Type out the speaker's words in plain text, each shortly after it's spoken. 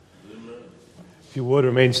If you would,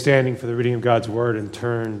 remain standing for the reading of God's Word and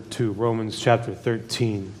turn to Romans chapter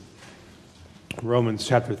 13. Romans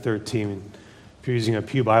chapter 13. If you're using a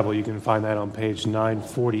Pew Bible, you can find that on page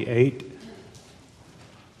 948.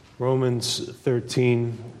 Romans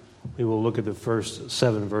 13, we will look at the first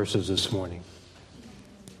 7 verses this morning.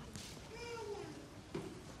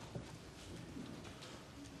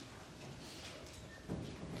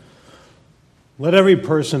 Let every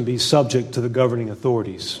person be subject to the governing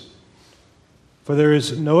authorities. For there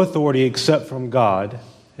is no authority except from God,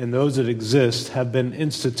 and those that exist have been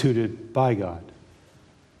instituted by God.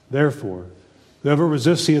 Therefore, whoever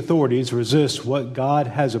resists the authorities resists what God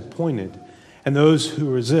has appointed, and those who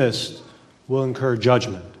resist will incur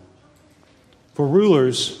judgment. For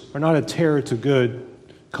rulers are not a terror to good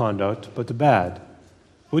conduct, but to bad.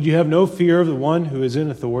 Would you have no fear of the one who is in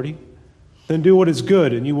authority? Then do what is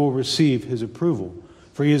good, and you will receive his approval,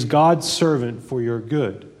 for he is God's servant for your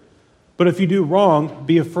good. But if you do wrong,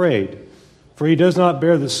 be afraid, for he does not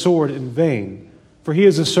bear the sword in vain. For he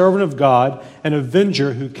is a servant of God, an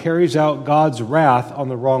avenger who carries out God's wrath on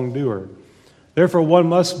the wrongdoer. Therefore one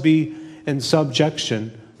must be in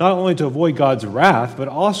subjection, not only to avoid God's wrath, but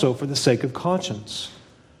also for the sake of conscience.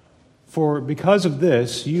 For because of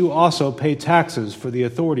this, you also pay taxes, for the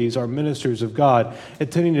authorities are ministers of God,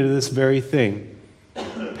 attending to this very thing.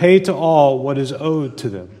 Pay to all what is owed to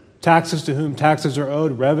them. Taxes to whom taxes are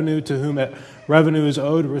owed, revenue to whom revenue is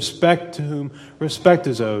owed, respect to whom respect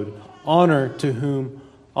is owed, honor to whom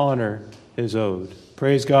honor is owed.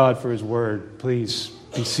 Praise God for his word. Please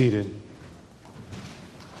be seated.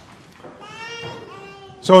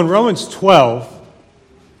 So in Romans 12,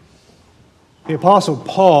 the Apostle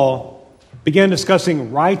Paul began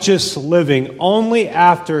discussing righteous living only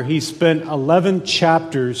after he spent 11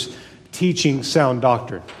 chapters teaching sound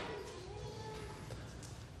doctrine.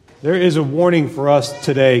 There is a warning for us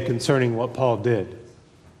today concerning what Paul did.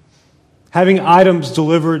 Having items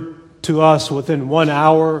delivered to us within 1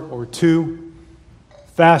 hour or 2,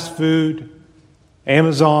 fast food,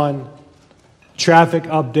 Amazon, traffic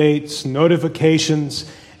updates, notifications,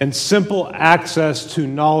 and simple access to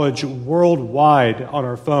knowledge worldwide on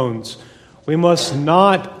our phones, we must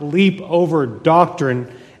not leap over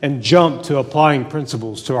doctrine and jump to applying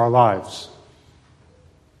principles to our lives.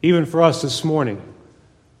 Even for us this morning,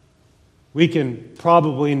 we can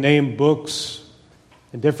probably name books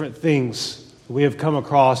and different things we have come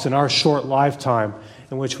across in our short lifetime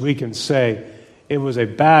in which we can say it was a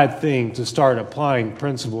bad thing to start applying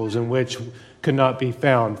principles in which could not be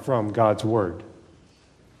found from God's Word.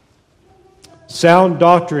 Sound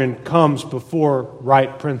doctrine comes before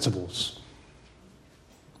right principles.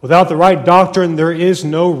 Without the right doctrine, there is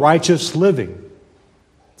no righteous living.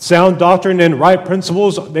 Sound doctrine and right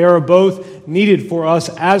principles, they are both needed for us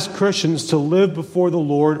as Christians to live before the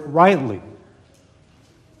Lord rightly.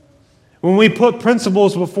 When we put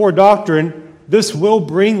principles before doctrine, this will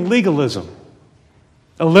bring legalism,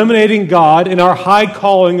 eliminating God in our high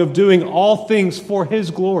calling of doing all things for His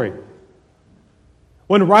glory.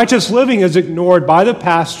 When righteous living is ignored by the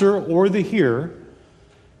pastor or the hearer,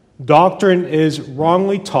 doctrine is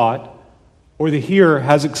wrongly taught, or the hearer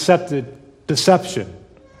has accepted deception.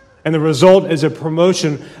 And the result is a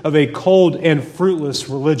promotion of a cold and fruitless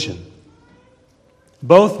religion.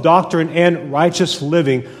 Both doctrine and righteous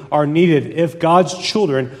living are needed if God's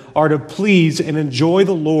children are to please and enjoy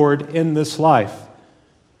the Lord in this life.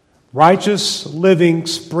 Righteous living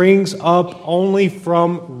springs up only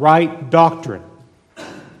from right doctrine.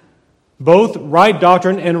 Both right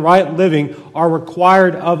doctrine and right living are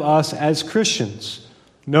required of us as Christians.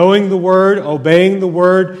 Knowing the Word, obeying the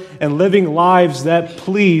Word, and living lives that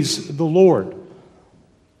please the Lord.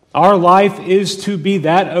 Our life is to be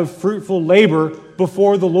that of fruitful labor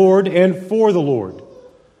before the Lord and for the Lord.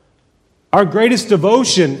 Our greatest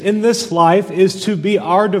devotion in this life is to be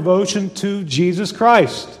our devotion to Jesus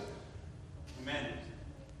Christ. Amen.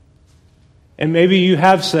 And maybe you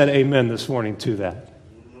have said amen this morning to that.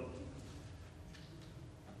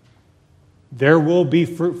 There will be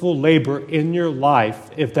fruitful labor in your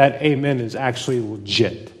life if that amen is actually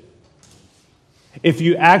legit. If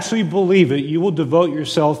you actually believe it, you will devote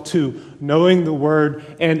yourself to knowing the Word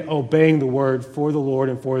and obeying the Word for the Lord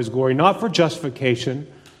and for His glory, not for justification,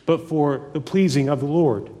 but for the pleasing of the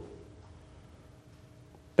Lord.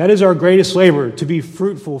 That is our greatest labor, to be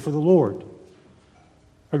fruitful for the Lord.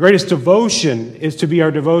 Our greatest devotion is to be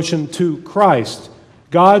our devotion to Christ.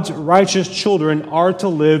 God's righteous children are to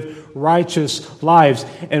live righteous lives.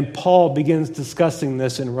 And Paul begins discussing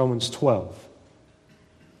this in Romans 12.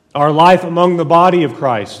 Our life among the body of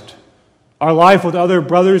Christ, our life with other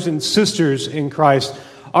brothers and sisters in Christ,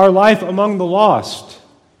 our life among the lost,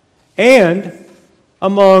 and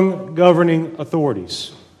among governing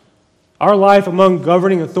authorities. Our life among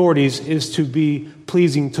governing authorities is to be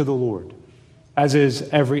pleasing to the Lord, as is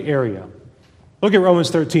every area. Look at Romans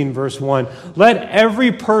 13, verse 1. Let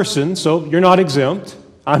every person, so you're not exempt,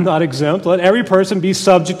 I'm not exempt, let every person be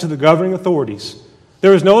subject to the governing authorities.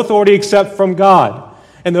 There is no authority except from God,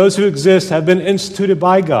 and those who exist have been instituted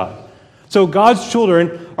by God. So God's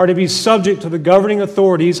children are to be subject to the governing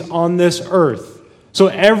authorities on this earth. So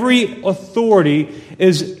every authority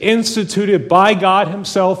is instituted by God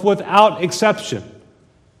Himself without exception.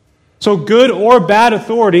 So good or bad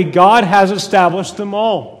authority, God has established them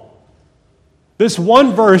all. This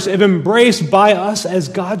one verse, if embraced by us as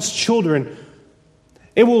God's children,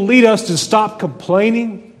 it will lead us to stop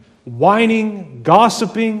complaining, whining,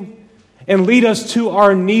 gossiping, and lead us to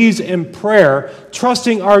our knees in prayer,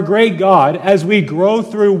 trusting our great God as we grow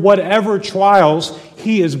through whatever trials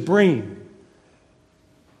He is bringing.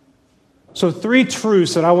 So 3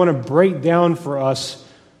 truths that I want to break down for us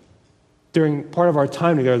during part of our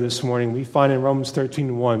time together this morning, we find in Romans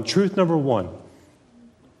 13:1. Truth number 1,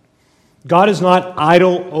 God is not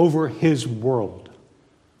idle over His world.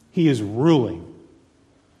 He is ruling.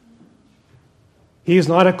 He is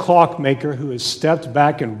not a clockmaker who has stepped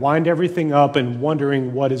back and wind everything up and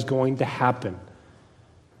wondering what is going to happen.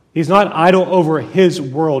 He's not idle over His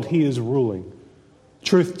world. He is ruling.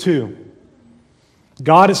 Truth 2,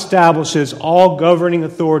 God establishes all governing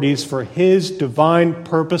authorities for His divine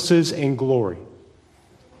purposes and glory.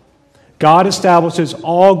 God establishes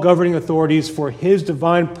all governing authorities for His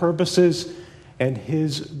divine purposes and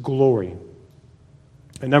His glory.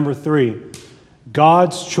 And number 3,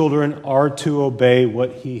 God's children are to obey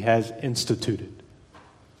what He has instituted.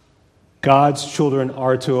 God's children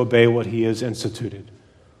are to obey what He has instituted.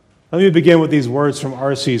 Let me begin with these words from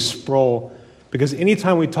R.C. Sproul, because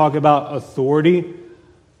anytime we talk about authority,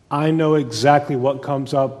 I know exactly what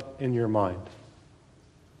comes up in your mind.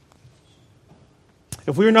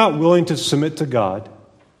 If we are not willing to submit to God,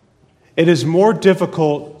 it is more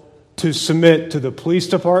difficult to submit to the police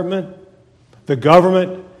department, the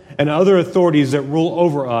government, and other authorities that rule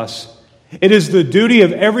over us. It is the duty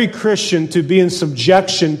of every Christian to be in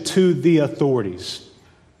subjection to the authorities.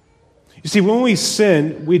 You see, when we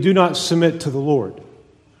sin, we do not submit to the Lord.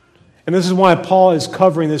 And this is why Paul is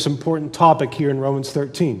covering this important topic here in Romans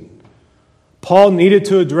 13. Paul needed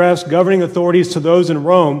to address governing authorities to those in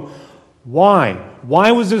Rome. Why?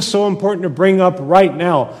 Why was this so important to bring up right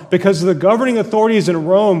now? Because the governing authorities in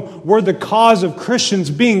Rome were the cause of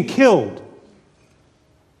Christians being killed.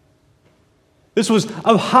 This was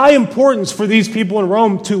of high importance for these people in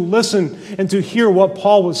Rome to listen and to hear what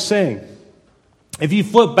Paul was saying. If you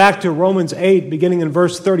flip back to Romans 8, beginning in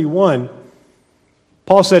verse 31,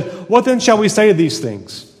 Paul said, "What then shall we say to these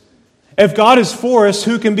things? If God is for us,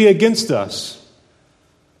 who can be against us?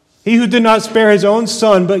 He who did not spare His own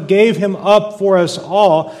Son, but gave Him up for us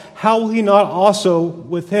all, how will He not also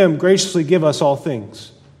with Him graciously give us all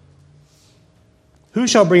things? Who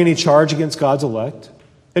shall bring any charge against God's elect?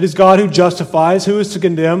 It is God who justifies. Who is to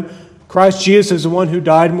condemn? Christ Jesus is the one who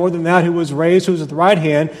died, more than that, who was raised, who is at the right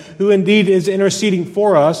hand, who indeed is interceding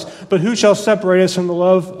for us. But who shall separate us from the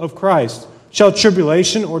love of Christ? Shall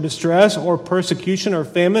tribulation or distress or persecution or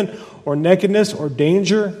famine or nakedness or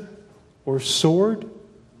danger or sword?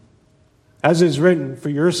 As is written, for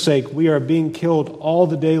your sake we are being killed all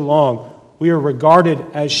the day long. We are regarded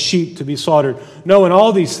as sheep to be slaughtered. No, in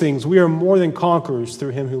all these things we are more than conquerors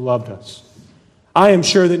through Him who loved us. I am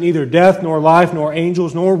sure that neither death, nor life, nor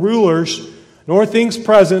angels, nor rulers, nor things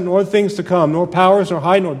present, nor things to come, nor powers, nor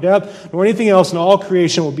height, nor depth, nor anything else in all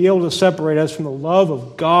creation will be able to separate us from the love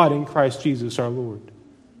of God in Christ Jesus our Lord."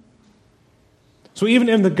 So even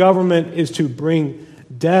if the government is to bring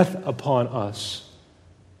death upon us,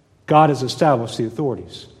 God has established the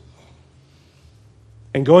authorities.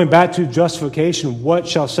 And going back to justification, what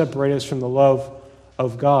shall separate us from the love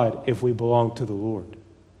of God if we belong to the Lord?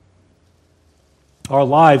 Our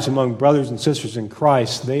lives among brothers and sisters in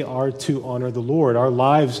Christ, they are to honor the Lord. Our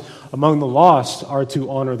lives among the lost are to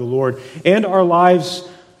honor the Lord. And our lives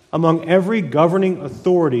among every governing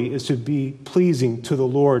authority is to be pleasing to the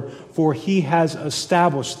Lord, for He has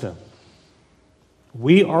established them.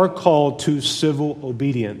 We are called to civil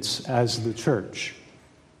obedience as the church.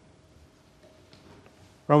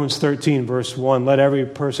 Romans 13, verse 1, let every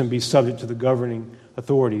person be subject to the governing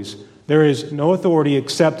authorities. There is no authority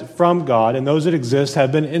except from God, and those that exist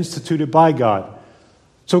have been instituted by God.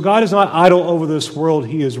 So God is not idle over this world.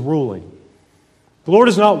 He is ruling. The Lord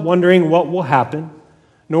is not wondering what will happen,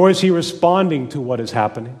 nor is He responding to what is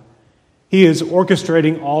happening. He is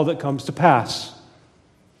orchestrating all that comes to pass.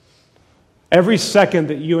 Every second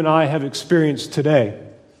that you and I have experienced today,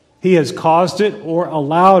 He has caused it or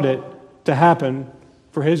allowed it to happen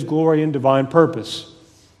for His glory and divine purpose.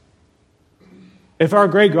 If our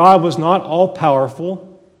great God was not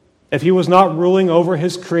all-powerful, if He was not ruling over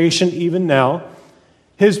His creation even now,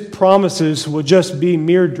 His promises would just be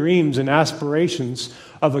mere dreams and aspirations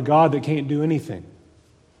of a God that can't do anything.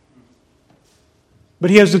 But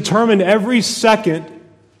He has determined every second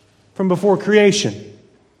from before creation,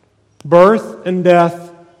 birth and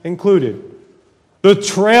death included. The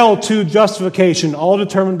trail to justification, all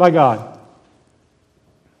determined by God.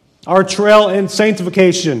 Our trail in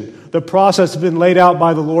sanctification, the process has been laid out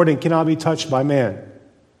by the Lord and cannot be touched by man.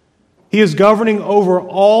 He is governing over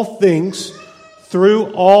all things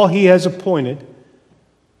through all He has appointed,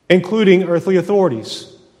 including earthly authorities.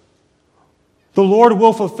 The Lord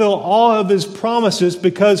will fulfill all of His promises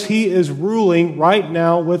because He is ruling right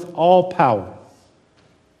now with all power.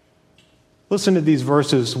 Listen to these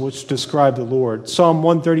verses which describe the Lord. Psalm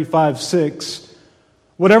 135:6.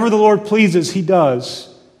 Whatever the Lord pleases, He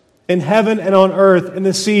does, in heaven and on earth, in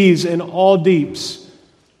the seas, in all deeps.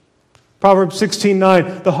 Proverbs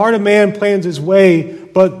 16:9. The heart of man plans his way,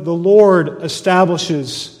 but the Lord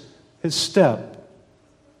establishes his step.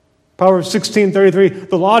 Proverbs 16:33.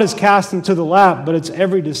 The lot is cast into the lap, but its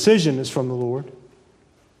every decision is from the Lord.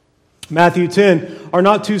 Matthew 10, are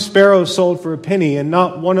not two sparrows sold for a penny, and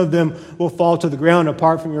not one of them will fall to the ground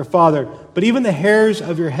apart from your Father? But even the hairs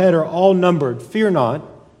of your head are all numbered. Fear not.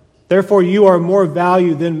 Therefore you are more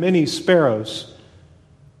valued than many sparrows.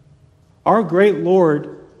 Our great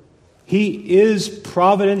Lord, He is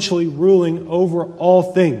providentially ruling over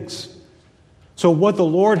all things. So what the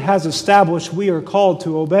Lord has established, we are called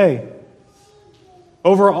to obey.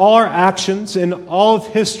 Over all our actions in all of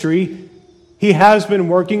history, He has been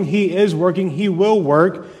working, He is working, He will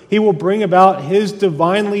work. He will bring about His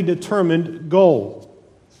divinely determined goal.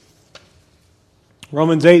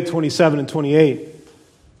 Romans 8:27 and 28.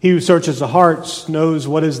 He who searches the hearts knows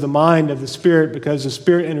what is the mind of the Spirit, because the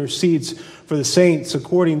Spirit intercedes for the saints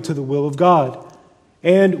according to the will of God.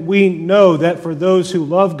 And we know that for those who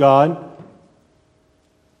love God,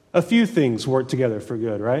 a few things work together for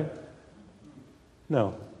good, right?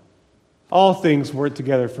 No. All things work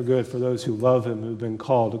together for good for those who love Him, who've been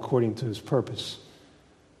called according to His purpose.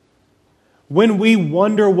 When we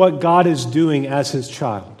wonder what God is doing as His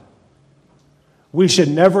child, we should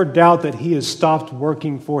never doubt that He has stopped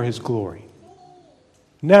working for His glory.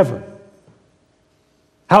 Never.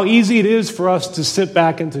 How easy it is for us to sit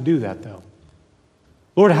back and to do that, though.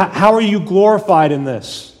 Lord, how are you glorified in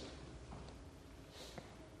this?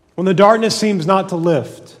 When the darkness seems not to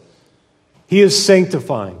lift, He is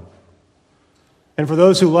sanctifying. And for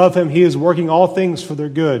those who love Him, He is working all things for their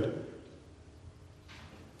good.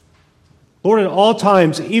 Lord, at all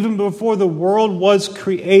times, even before the world was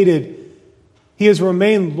created, He has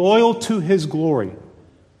remained loyal to His glory.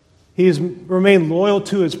 He has remained loyal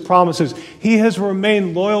to His promises. He has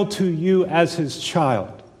remained loyal to you as His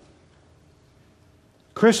child.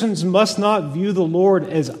 Christians must not view the Lord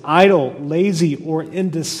as idle, lazy, or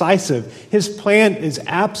indecisive. His plan is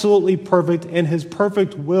absolutely perfect, and His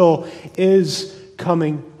perfect will is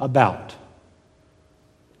coming about.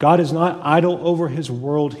 God is not idle over His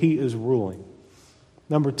world. He is ruling.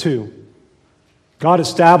 Number 2, God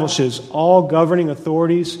establishes all governing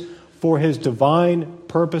authorities for His divine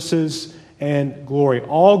purposes and glory.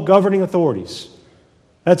 All governing authorities.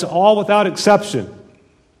 That's all without exception.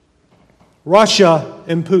 Russia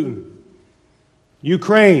and Putin,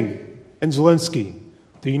 Ukraine and Zelensky,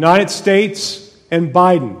 the United States and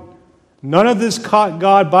Biden. None of this caught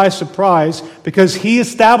God by surprise because He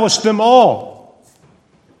established them all.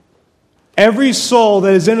 Every soul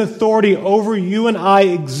that is in authority over you and I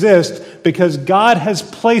exists because God has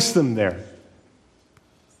placed them there.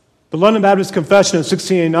 The London Baptist Confession of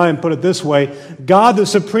 1689 put it this way: God, the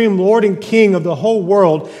supreme Lord and King of the whole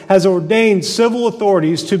world, has ordained civil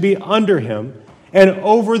authorities to be under Him and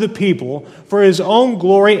over the people for His own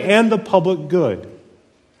glory and the public good.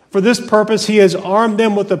 For this purpose, He has armed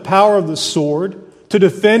them with the power of the sword to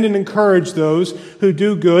defend and encourage those who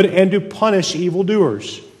do good and to punish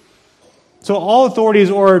evildoers. So all authorities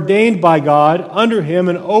are ordained by God under Him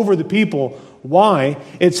and over the people. Why?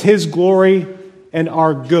 It's His glory and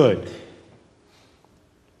our good.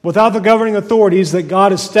 Without the governing authorities that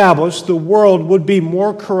God established, the world would be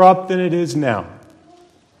more corrupt than it is now.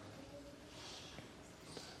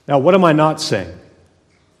 Now, what am I not saying?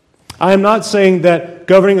 I am not saying that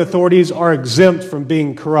governing authorities are exempt from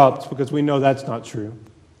being corrupt, because we know that's not true.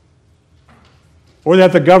 Or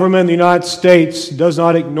that the government in the United States does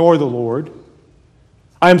not ignore the Lord.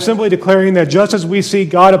 I am simply declaring that just as we see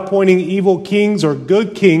God appointing evil kings or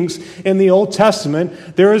good kings in the Old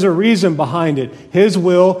Testament, there is a reason behind it. His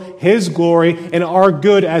will, His glory, and our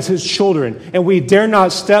good as His children. And we dare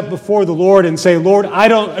not step before the Lord and say, Lord, I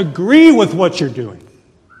don't agree with what you're doing.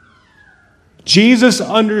 Jesus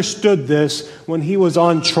understood this when He was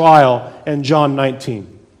on trial in John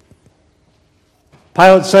 19.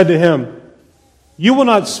 Pilate said to Him, "You will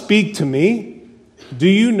not speak to me? Do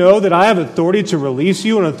you know that I have authority to release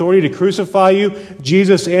you and authority to crucify you?"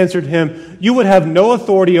 Jesus answered him, "You would have no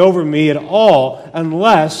authority over me at all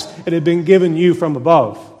unless it had been given you from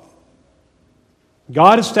above."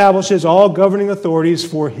 God establishes all governing authorities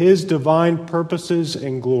for His divine purposes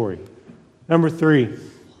and glory. Number 3,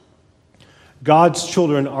 God's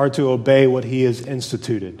children are to obey what He has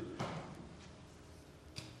instituted.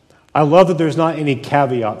 I love that there's not any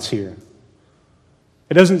caveats here.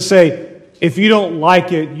 It doesn't say, if you don't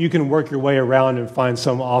like it, you can work your way around and find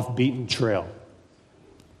some off-beaten trail.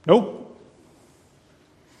 Nope.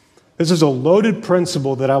 This is a loaded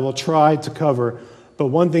principle that I will try to cover, but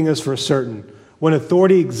one thing is for certain. When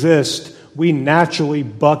authority exists, we naturally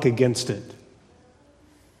buck against it.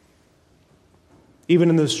 Even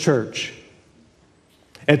in this church.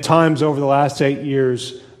 At times over the last 8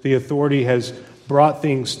 years, the authority has brought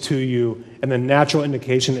things to you, and the natural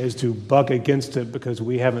indication is to buck against it because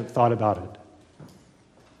we haven't thought about it.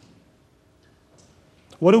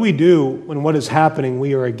 What do we do when what is happening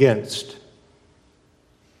we are against?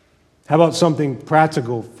 How about something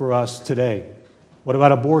practical for us today? What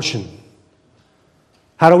about abortion?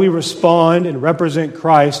 How do we respond and represent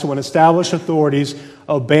Christ when established authorities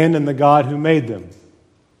abandon the God who made them?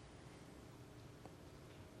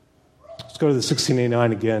 Let's go to the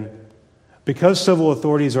 1689 again. Because civil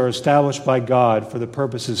authorities are established by God for the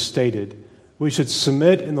purposes stated, we should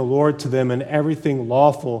submit in the Lord to them in everything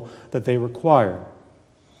lawful that they require.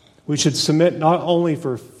 We should submit not only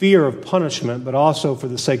for fear of punishment, but also for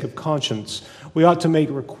the sake of conscience. We ought to make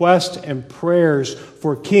requests and prayers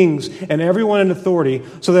for kings and everyone in authority,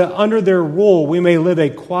 so that under their rule we may live a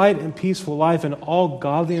quiet and peaceful life in all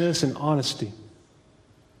godliness and honesty.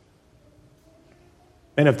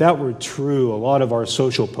 And if that were true, a lot of our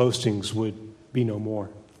social postings would be no more.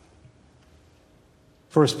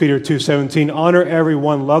 1 Peter 2:17, honor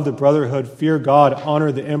everyone, love the brotherhood, fear God,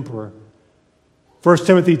 honor the emperor. 1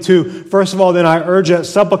 Timothy 2, first of all, then I urge that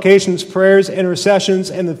supplications, prayers,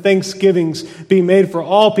 intercessions, and the thanksgivings be made for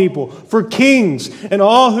all people, for kings and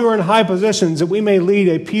all who are in high positions, that we may lead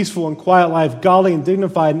a peaceful and quiet life, godly and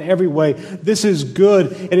dignified in every way. This is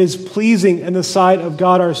good. It is pleasing in the sight of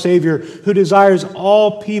God our Savior, who desires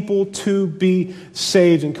all people to be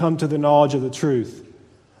saved and come to the knowledge of the truth.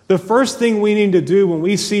 The first thing we need to do when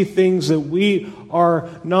we see things that we are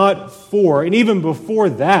not for, and even before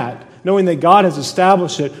that, knowing that God has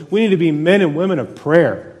established it, we need to be men and women of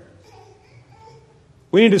prayer.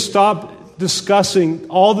 We need to stop discussing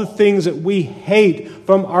all the things that we hate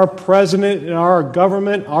from our president and our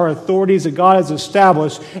government, our authorities that God has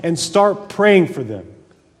established, and start praying for them.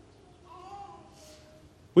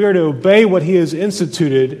 We are to obey what He has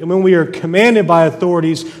instituted, and when we are commanded by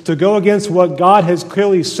authorities to go against what God has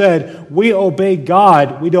clearly said, we obey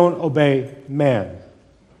God, we don't obey man.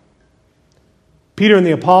 Peter and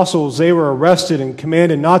the apostles, they were arrested and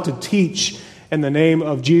commanded not to teach in the name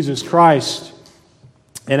of Jesus Christ.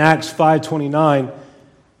 In Acts 5:29,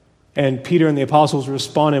 and Peter and the apostles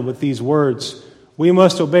responded with these words, we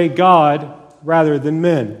must obey God rather than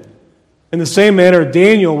men. In the same manner,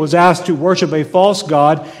 Daniel was asked to worship a false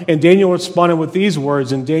god, and Daniel responded with these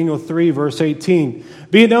words in Daniel 3, verse 18.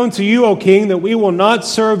 Be it known to you, O king, that we will not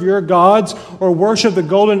serve your gods or worship the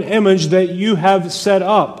golden image that you have set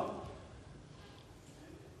up.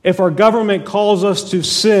 If our government calls us to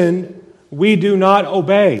sin, we do not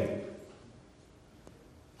obey.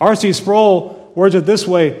 R.C. Sproul words it this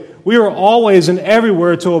way, we are always and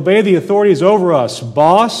everywhere to obey the authorities over us,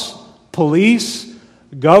 boss, police,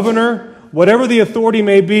 governor, whatever the authority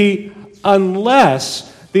may be,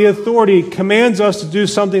 unless the authority commands us to do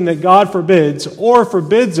something that God forbids or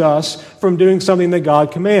forbids us from doing something that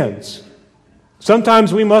God commands.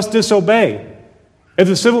 Sometimes we must disobey. If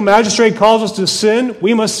the civil magistrate calls us to sin,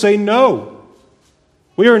 we must say no.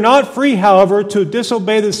 We are not free, however, to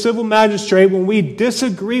disobey the civil magistrate when we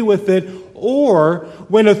disagree with it or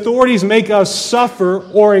when authorities make us suffer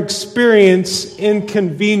or experience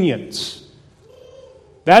inconvenience.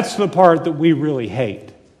 That's the part that we really hate.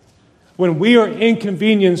 When we are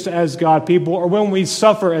inconvenienced as God's people or when we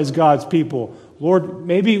suffer as God's people, Lord,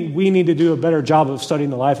 maybe we need to do a better job of studying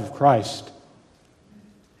the life of Christ.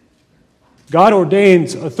 God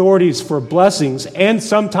ordains authorities for blessings and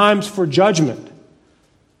sometimes for judgment.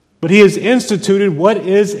 But he has instituted what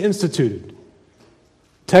is instituted.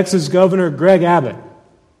 Texas Governor Greg Abbott,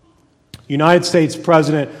 United States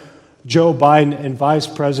President Joe Biden, and Vice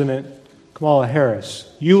President Kamala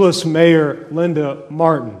Harris, Euless Mayor Linda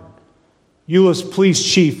Martin, Euless Police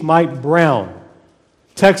Chief Mike Brown,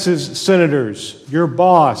 Texas senators, your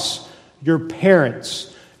boss, your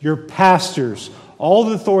parents, your pastors, all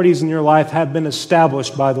the authorities in your life have been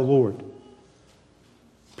established by the Lord.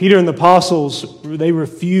 Peter and the apostles, they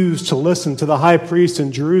refused to listen to the high priest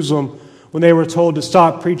in Jerusalem when they were told to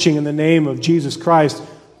stop preaching in the name of Jesus Christ,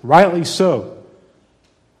 rightly so.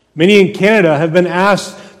 Many in Canada have been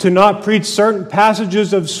asked to not preach certain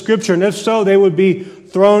passages of Scripture, and if so, they would be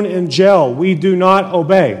thrown in jail. We do not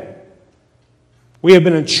obey. We have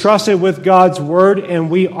been entrusted with God's Word, and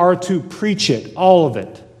we are to preach it, all of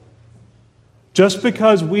it. Just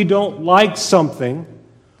because we don't like something,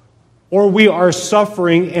 or we are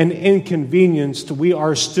suffering and inconvenienced, we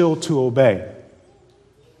are still to obey.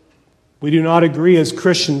 We do not agree as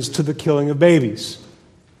Christians to the killing of babies.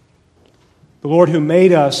 The Lord who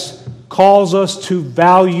made us calls us to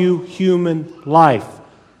value human life.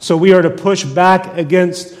 So we are to push back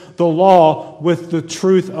against the law with the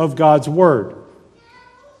truth of God's Word.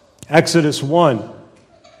 Exodus 1.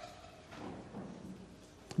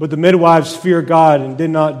 But the midwives feared God and did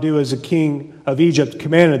not do as the king of Egypt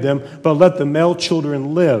commanded them, but let the male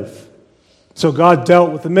children live. So God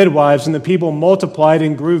dealt with the midwives, and the people multiplied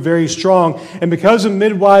and grew very strong. And because the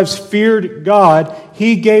midwives feared God,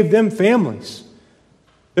 He gave them families.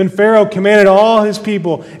 Then Pharaoh commanded all his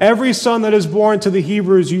people, every son that is born to the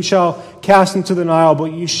Hebrews you shall cast into the Nile,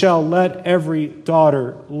 but you shall let every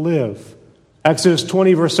daughter live. Exodus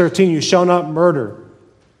 20, verse 13, you shall not murder.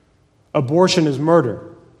 Abortion is murder.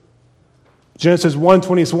 Genesis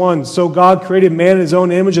 1:21, so God created man in His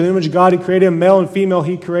own image. In the image of God He created him, male and female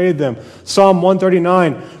He created them. Psalm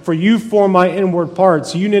 139, for you formed my inward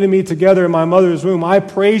parts. You knitted me together in my mother's womb. I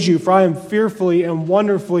praise you, for I am fearfully and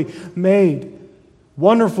wonderfully made.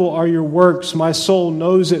 Wonderful are your works. My soul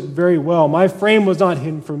knows it very well. My frame was not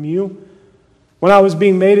hidden from you. When I was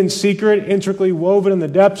being made in secret, intricately woven in the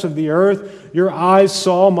depths of the earth, your eyes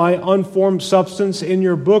saw my unformed substance. In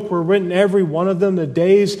your book were written every one of them, the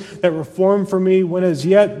days that were formed for me, when as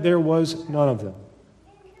yet there was none of them.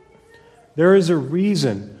 There is a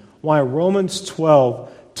reason why Romans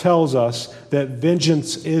 12 tells us that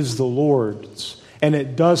vengeance is the Lord's, and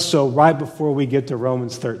it does so right before we get to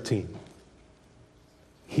Romans 13.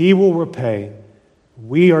 He will repay.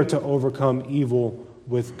 We are to overcome evil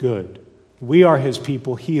with good. We are His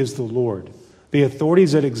people. He is the Lord. The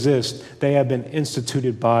authorities that exist, they have been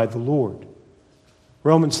instituted by the Lord.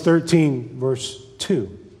 Romans 13, verse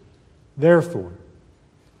 2. Therefore,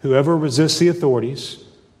 whoever resists the authorities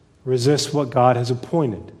resists what God has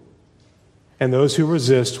appointed, and those who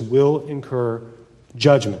resist will incur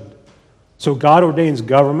judgment. So God ordains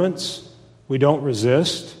governments. We don't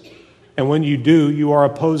resist. And when you do, you are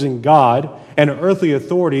opposing God, and earthly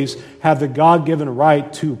authorities have the God-given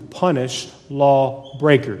right to punish law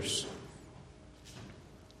breakers.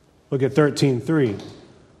 Look at 13:3.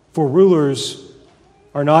 For rulers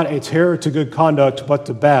are not a terror to good conduct, but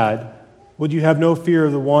to bad. Would you have no fear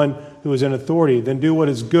of the one who is in authority? Then do what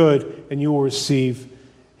is good, and you will receive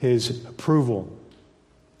his approval.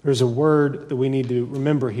 There's a word that we need to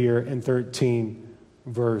remember here in 13,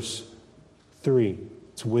 verse 3.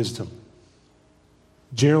 It's wisdom.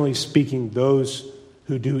 Generally speaking, those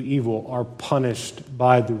who do evil are punished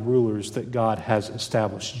by the rulers that God has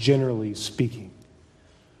established, generally speaking.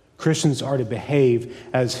 Christians are to behave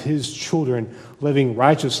as His children, living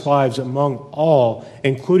righteous lives among all,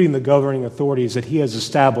 including the governing authorities that He has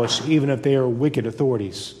established, even if they are wicked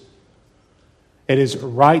authorities. It is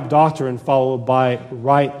right doctrine followed by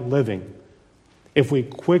right living. If we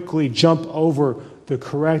quickly jump over the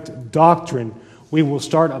correct doctrine, we will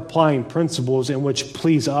start applying principles in which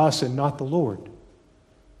please us and not the Lord.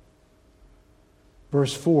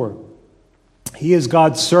 Verse 4, He is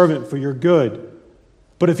God's servant for your good.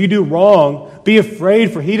 But if you do wrong, be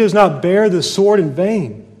afraid, for He does not bear the sword in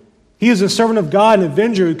vain. He is a servant of God, an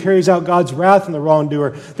avenger who carries out God's wrath on the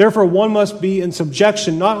wrongdoer. Therefore, one must be in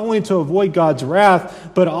subjection, not only to avoid God's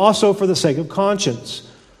wrath, but also for the sake of conscience.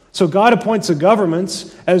 So God appoints the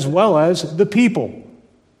governments as well as the people.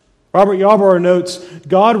 Robert Yarbrough notes,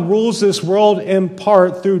 God rules this world in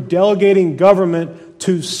part through delegating government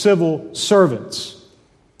to civil servants.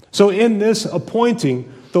 So in this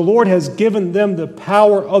appointing, the Lord has given them the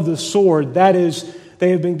power of the sword. That is,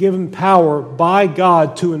 they have been given power by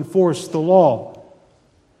God to enforce the law.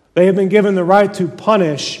 They have been given the right to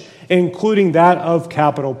punish, including that of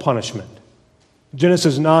capital punishment.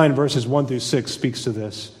 Genesis 9, verses 1 through 6 speaks to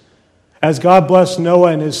this. As God blessed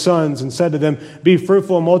Noah and his sons and said to them, "Be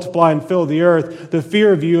fruitful and multiply and fill the earth," the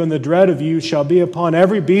fear of you and the dread of you shall be upon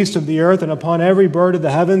every beast of the earth and upon every bird of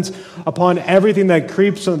the heavens, upon everything that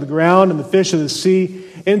creeps on the ground and the fish of the sea.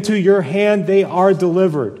 Into your hand they are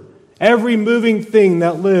delivered. Every moving thing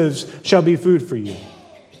that lives shall be food for you.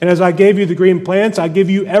 And as I gave you the green plants, I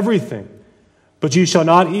give you everything. But you shall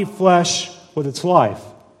not eat flesh with its life,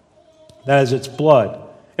 that is its blood.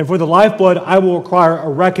 And for the lifeblood I will require a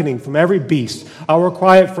reckoning from every beast. I will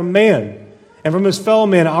require it from man. And from his fellow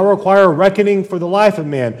man I will require a reckoning for the life of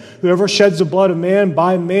man. Whoever sheds the blood of man,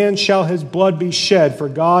 by man shall his blood be shed, for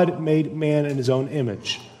God made man in his own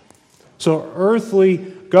image. So earthly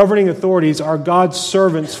governing authorities are God's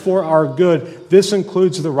servants for our good. This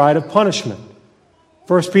includes the right of punishment.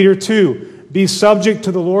 1 Peter 2, be subject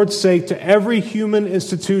to the Lord's sake to every human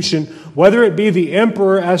institution, whether it be the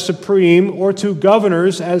emperor as supreme or to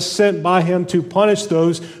governors as sent by him to punish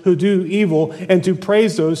those who do evil and to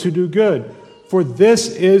praise those who do good. For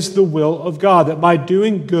this is the will of God, that by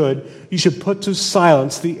doing good you should put to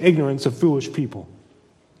silence the ignorance of foolish people.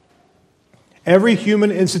 Every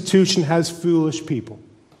human institution has foolish people.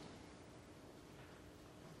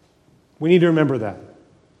 We need to remember that.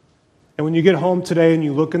 And when you get home today and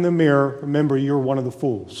you look in the mirror, remember you're one of the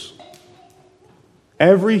fools.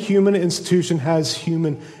 Every human institution has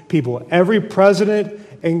human people. Every president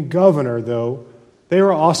and governor, though, they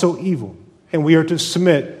are also evil. And we are to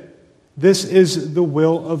submit. This is the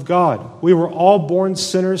will of God. We were all born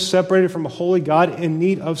sinners, separated from a holy God, in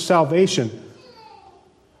need of salvation.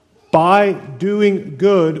 By doing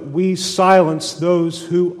good, we silence those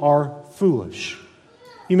who are foolish.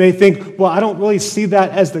 You may think, well, I don't really see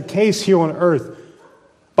that as the case here on earth.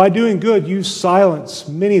 By doing good, you silence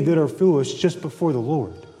many that are foolish just before the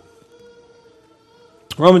Lord.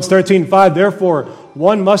 Romans 13:5, therefore,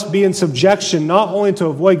 one must be in subjection not only to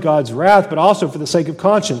avoid God's wrath, but also for the sake of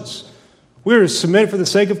conscience. We are to submit for the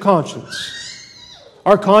sake of conscience.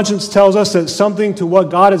 Our conscience tells us that something to what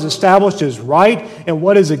God has established is right, and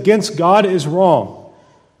what is against God is wrong.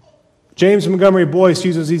 James Montgomery Boyce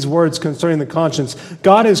uses these words concerning the conscience.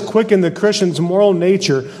 God has quickened the Christian's moral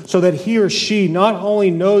nature so that he or she not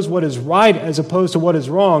only knows what is right as opposed to what is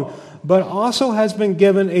wrong, but also has been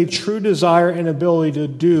given a true desire and ability to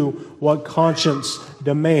do what conscience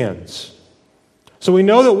demands. So we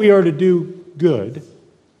know that we are to do good,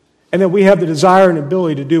 and that we have the desire and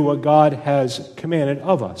ability to do what God has commanded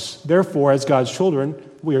of us. Therefore, as God's children,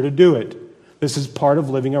 we are to do it. This is part of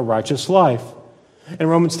living a righteous life. In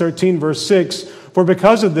Romans 13, verse 6, for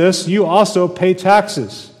because of this, you also pay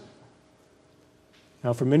taxes.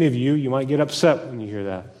 Now, for many of you, you might get upset when you hear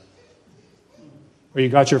that. Or you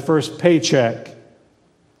got your first paycheck,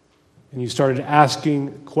 and you started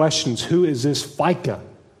asking questions. Who is this FICA?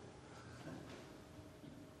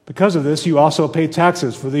 Because of this, you also pay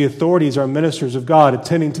taxes, for the authorities are ministers of God,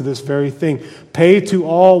 attending to this very thing. Pay to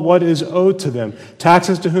all what is owed to them.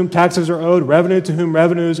 Taxes to whom taxes are owed, revenue to whom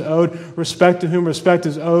revenue is owed, respect to whom respect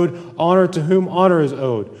is owed, honor to whom honor is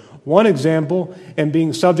owed. One example in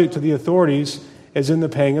being subject to the authorities is in the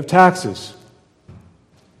paying of taxes.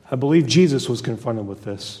 I believe Jesus was confronted with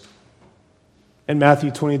this. In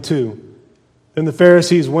Matthew 22, then the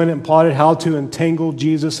Pharisees went and plotted how to entangle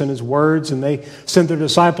Jesus in his words, and they sent their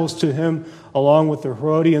disciples to him along with the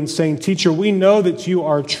Herodians, saying, Teacher, we know that you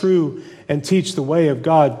are true and teach the way of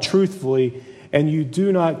God truthfully, and you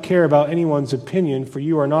do not care about anyone's opinion, for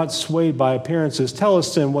you are not swayed by appearances. Tell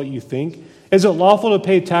us then what you think. Is it lawful to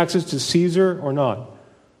pay taxes to Caesar or not?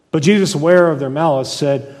 But Jesus, aware of their malice,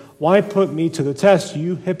 said, Why put me to the test,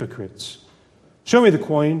 you hypocrites? Show me the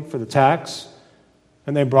coin for the tax.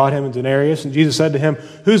 And they brought him a denarius, and Jesus said to him,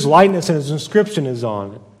 Whose likeness and his inscription is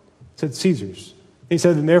on it? He said, Caesar's. He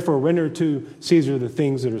said, Then therefore render to Caesar the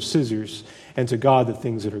things that are Caesar's, and to God the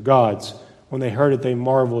things that are God's. When they heard it, they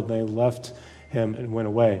marveled, and they left him and went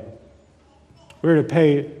away. We are to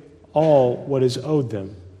pay all what is owed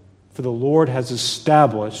them, for the Lord has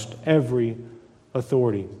established every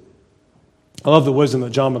authority. I love the wisdom that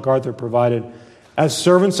John MacArthur provided. As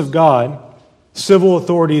servants of God, civil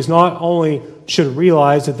authorities not only should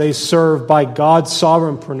realize that they serve by God's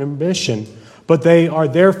sovereign permission, but they are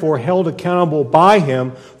therefore held accountable by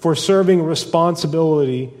Him for serving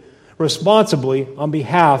responsibly on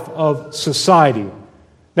behalf of society.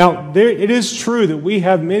 Now, it is true that we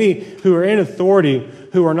have many who are in authority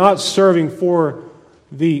who are not serving for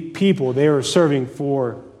the people. They are serving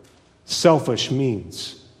for selfish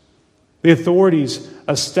means. The authorities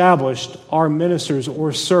established are ministers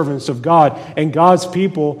or servants of God, and God's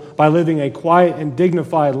people, by living a quiet and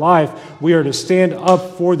dignified life, we are to stand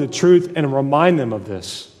up for the truth and remind them of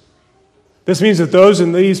this. This means that those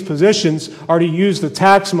in these positions are to use the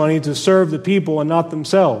tax money to serve the people and not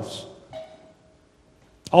themselves.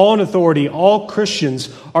 All in authority, all Christians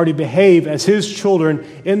are to behave as His children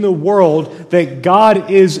in the world that God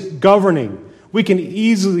is governing. We can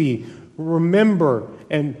easily remember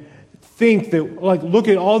and think that, look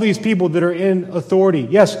at all these people that are in authority.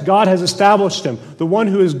 Yes, God has established them. The one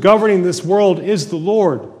who is governing this world is the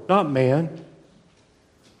Lord, not man.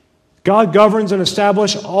 God governs and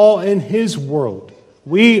establishes all in His world.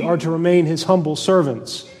 We are to remain His humble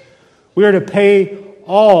servants. We are to pay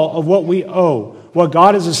all of what we owe, what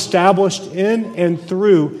God has established in and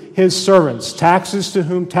through His servants. Taxes to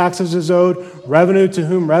whom taxes is owed, revenue to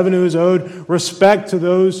whom revenue is owed, respect to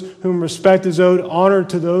those whom respect is owed, honor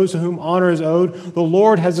to those to whom honor is owed. The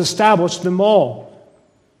Lord has established them all.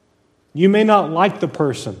 You may not like the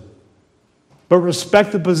person, but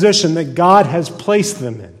respect the position that God has placed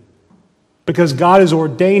them in, because God has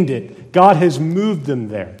ordained it. God has moved them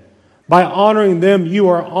there. By honoring them, you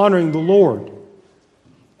are honoring the Lord.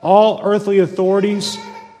 All earthly authorities,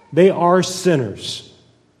 they are sinners.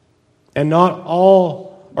 And not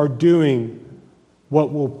all are doing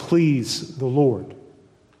what will please the Lord.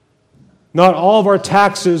 Not all of our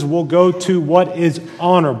taxes will go to what is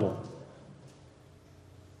honorable.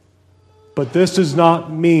 But this does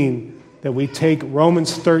not mean that we take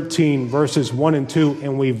Romans 13, verses 1 and 2,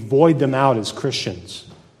 and we void them out as Christians.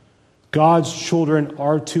 God's children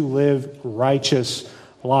are to live righteous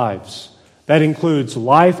lives. That includes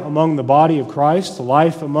life among the body of Christ,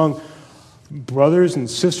 life among brothers and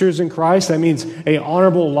sisters in Christ. That means an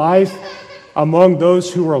honorable life among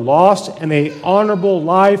those who are lost, and an honorable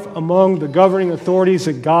life among the governing authorities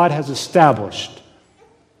that God has established.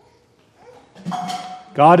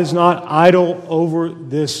 God is not idle over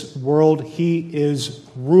this world. He is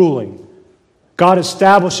ruling. God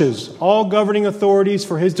establishes all governing authorities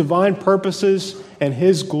for His divine purposes and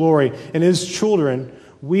His glory. And His children,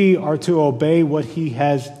 we are to obey what He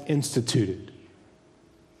has instituted.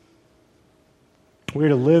 We are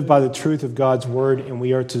to live by the truth of God's word, and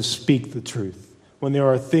we are to speak the truth. When there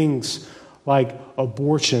are things like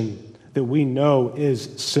abortion that we know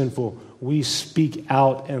is sinful, we speak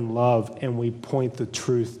out in love, and we point the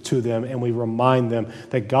truth to them, and we remind them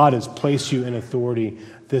that God has placed you in authority.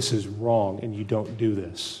 This is wrong, and you don't do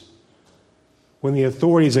this. When the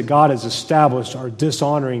authorities that God has established are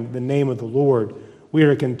dishonoring the name of the Lord, we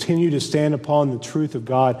are to continue to stand upon the truth of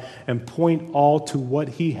God and point all to what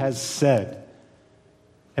He has said.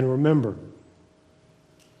 And remember,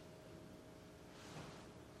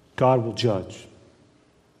 God will judge.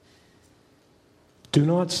 Do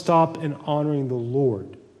not stop in honoring the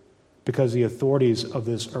Lord because the authorities of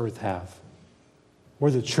this earth have.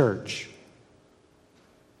 We're the church.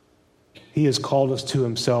 He has called us to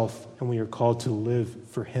Himself, and we are called to live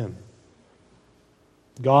for Him.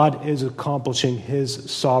 God is accomplishing His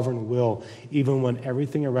sovereign will even when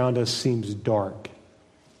everything around us seems dark.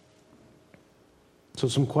 So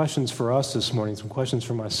some questions for us this morning, some questions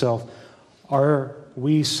for myself. Are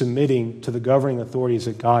we submitting to the governing authorities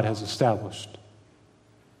that God has established?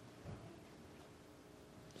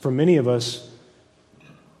 For many of us,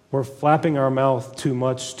 we're flapping our mouth too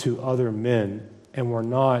much to other men, and we're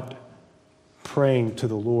not praying to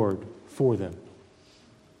the Lord for them.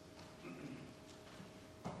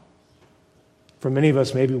 For many of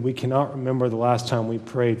us, maybe we cannot remember the last time we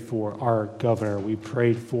prayed for our governor, we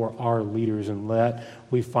prayed for our leaders, and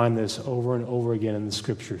we find this over and over again in the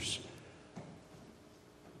Scriptures.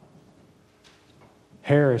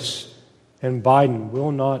 Harris and Biden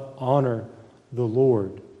will not honor the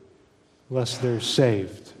Lord unless they're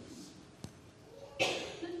saved.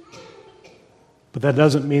 But that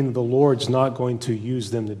doesn't mean that the Lord's not going to use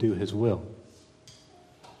them to do His will.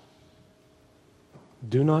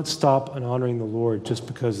 Do not stop on honoring the Lord just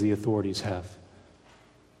because the authorities have.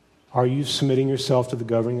 Are you submitting yourself to the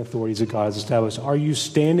governing authorities that God has established? Are you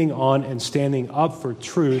standing on and standing up for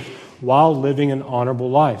truth while living an honorable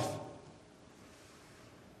life?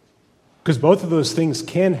 Because both of those things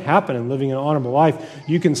can happen in living an honorable life.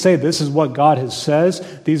 You can say, this is what God has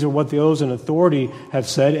says, these are what those in authority have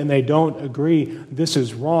said, and they don't agree, this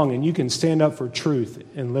is wrong, and you can stand up for truth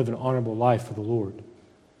and live an honorable life for the Lord.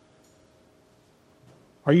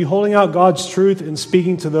 Are you holding out God's truth and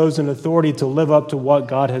speaking to those in authority to live up to what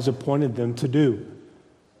God has appointed them to do?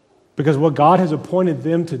 Because what God has appointed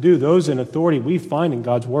them to do, those in authority, we find in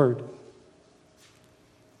God's Word.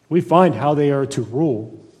 We find how they are to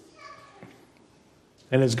rule.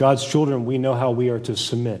 And as God's children, we know how we are to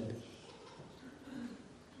submit.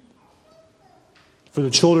 For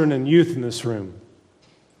the children and youth in this room,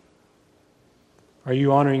 are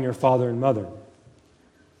you honoring your father and mother?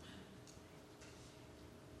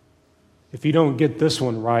 If you don't get this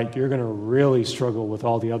one right, you're going to really struggle with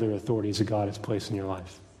all the other authorities that God has placed in your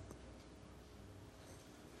life.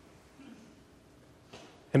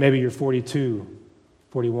 And maybe you're 42,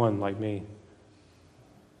 41 like me.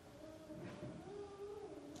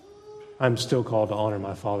 I'm still called to honor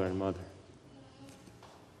my father and mother.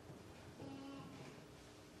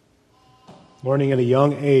 Learning at a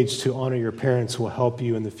young age to honor your parents will help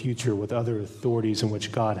you in the future with other authorities in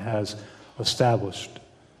which God has established.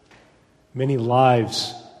 Many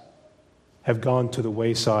lives have gone to the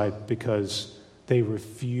wayside because they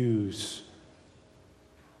refuse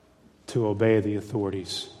to obey the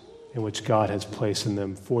authorities in which God has placed in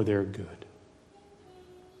them for their good.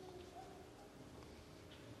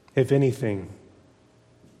 If anything,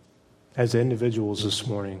 as individuals this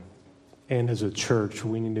morning and as a church,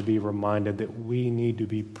 we need to be reminded that we need to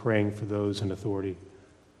be praying for those in authority,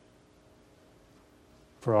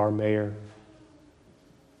 for our mayor,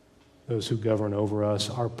 those who govern over us,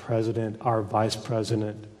 our president, our vice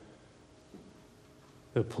president,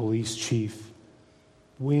 the police chief.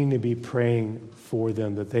 We need to be praying for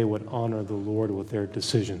them that they would honor the Lord with their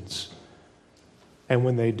decisions. And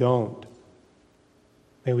when they don't,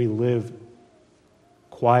 may we live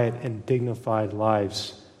quiet and dignified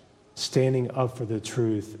lives, standing up for the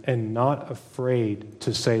truth and not afraid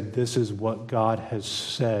to say this is what God has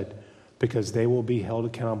said, because they will be held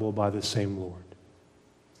accountable by the same Lord.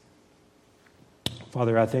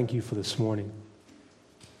 Father, I thank you for this morning.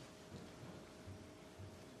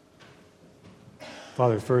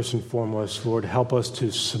 Father, first and foremost, Lord, help us to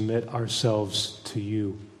submit ourselves to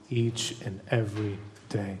you each and every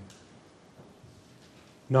day.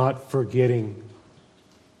 Not forgetting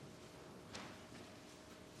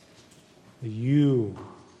that you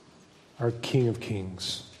are King of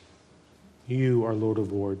Kings. You are Lord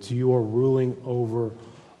of Lords. You are ruling over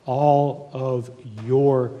all of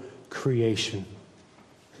your creation.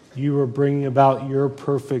 You are bringing about your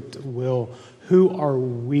perfect will. Who are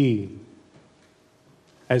we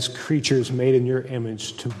as creatures made in your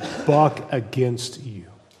image to buck against you?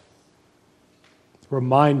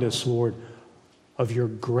 Remind us, Lord, of your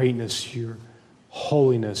greatness, your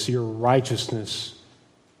holiness, your righteousness,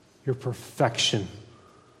 your perfection.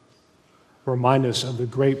 Remind us of the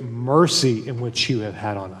great mercy in which you have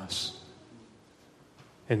had on us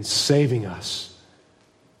and saving us.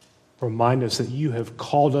 Remind us that you have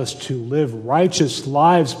called us to live righteous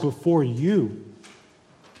lives before you.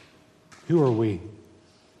 Who are we?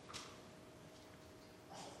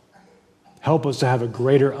 Help us to have a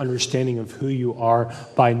greater understanding of who you are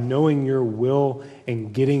by knowing your will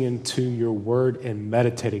and getting into your word and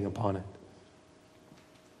meditating upon it.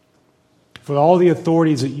 For all the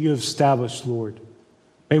authorities that you have established, Lord,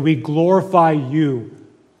 may we glorify you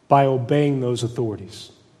by obeying those authorities.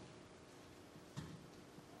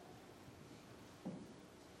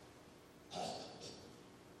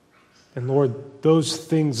 And Lord, those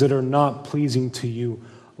things that are not pleasing to you,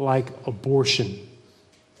 like abortion,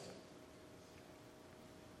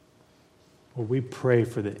 Lord, we pray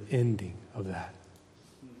for the ending of that.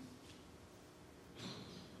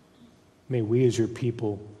 May we as your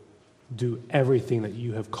people do everything that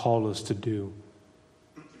you have called us to do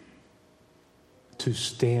to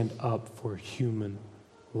stand up for human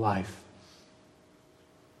life.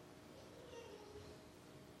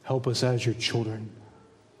 Help us as your children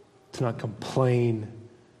to not complain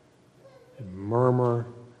and murmur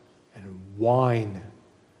and whine,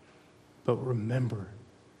 but remember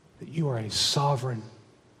that you are a sovereign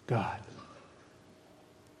God.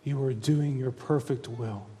 You are doing your perfect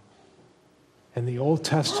will. And the Old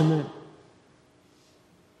Testament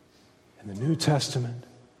and the New Testament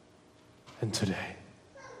and today,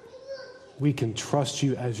 we can trust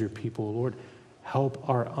you as your people. Lord, help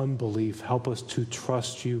our unbelief. Help us to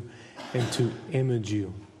trust you and to image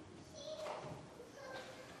you.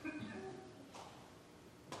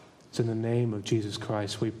 It's in the name of Jesus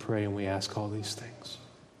Christ we pray and we ask all these things.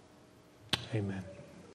 Amen.